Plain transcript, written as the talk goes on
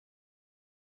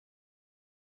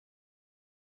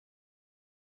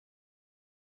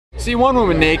See one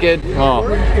woman naked, well,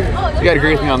 you gotta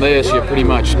agree with me on this, you pretty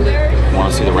much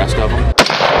want to see the rest of them.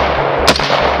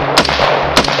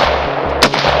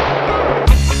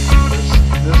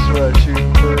 This is where I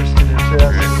shoot first in your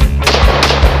chest.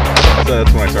 So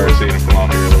that's when I started seeing him come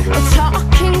off here a little bit.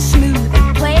 Talking smooth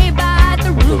and play by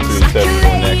the rules. Next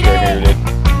right here, dude.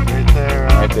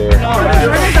 Right there.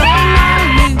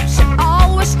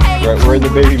 Right where the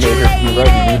baby maker, right in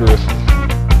the uterus.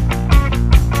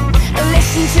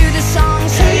 Listen to the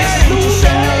songs and learn to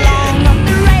sing along on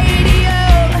the radio.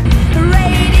 The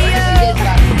radio.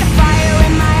 The fire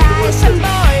in my eyes and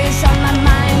boys on my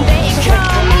mind. They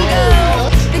come and go.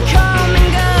 They come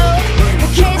and go. The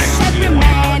kiss every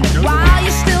man while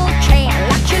you still can,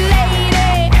 like your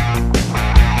lady.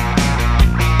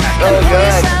 Oh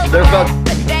God, they're about.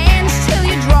 Dance till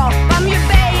you drop. I'm your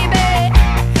baby,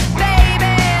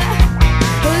 baby.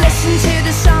 Listen to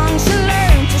the songs and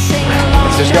learn to sing along.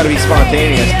 It's just gotta be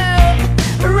spontaneous.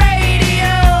 Radio,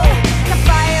 the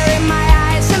fire in my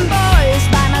eyes and boys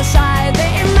by my side.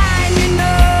 They remind me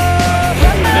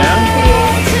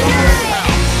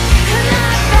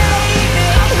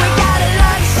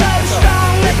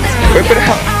Whip it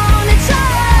out.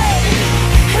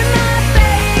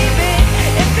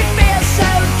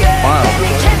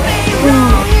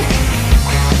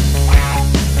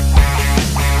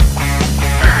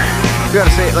 You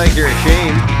gotta say it like you're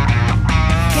ashamed.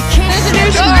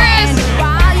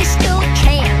 While you still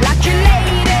can, like your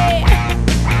lady.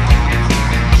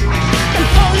 And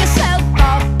pull yourself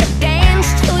off, dance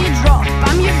till you drop.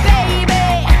 I'm your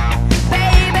baby,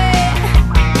 baby.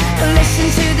 Listen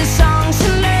to the songs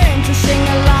and learn to sing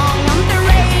along on the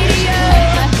radio.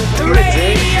 The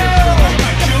radio.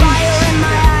 The fire in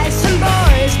my eyes and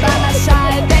boys by my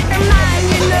side. They remind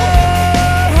me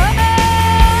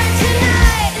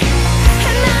tonight.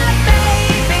 And my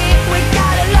baby, we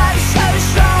got a love so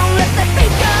strong. Let the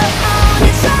beat go on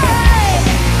its way.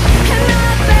 And my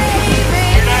baby,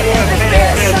 it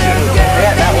feels so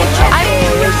good. I'm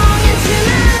wrong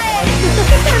tonight. And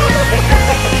my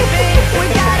baby, we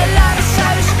got a love so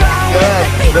strong. Let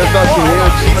the beat That's go not too on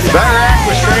much. its way. That rack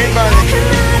was trained by the. And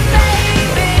my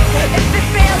baby, if it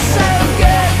feels so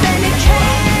good, then it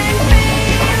can't be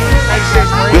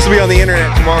wrong. This will be on the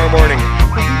internet tomorrow morning.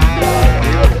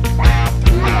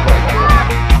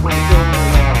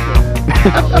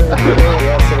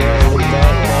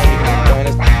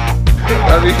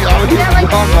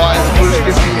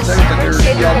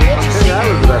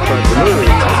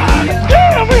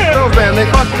 No man, they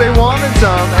thought they wanted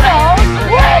some.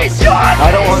 I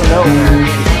don't want to know.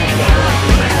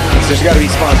 It's just gotta be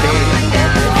spontaneous.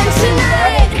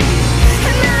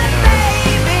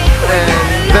 And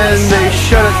then they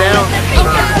shut it down.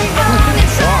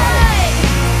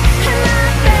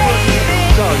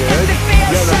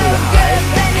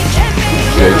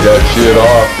 Shake that shit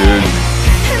off, dude.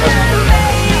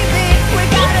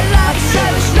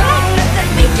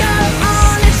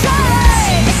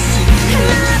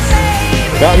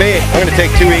 Not me. I'm gonna take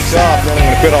 2 weeks off, then I'm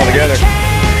gonna quit altogether.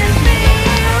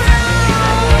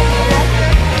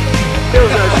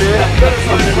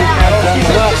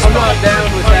 I'm not down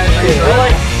with that shit.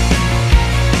 Really?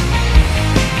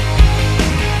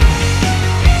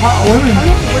 Hot women.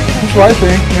 That's what I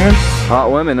think, man. Hot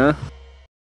women, huh?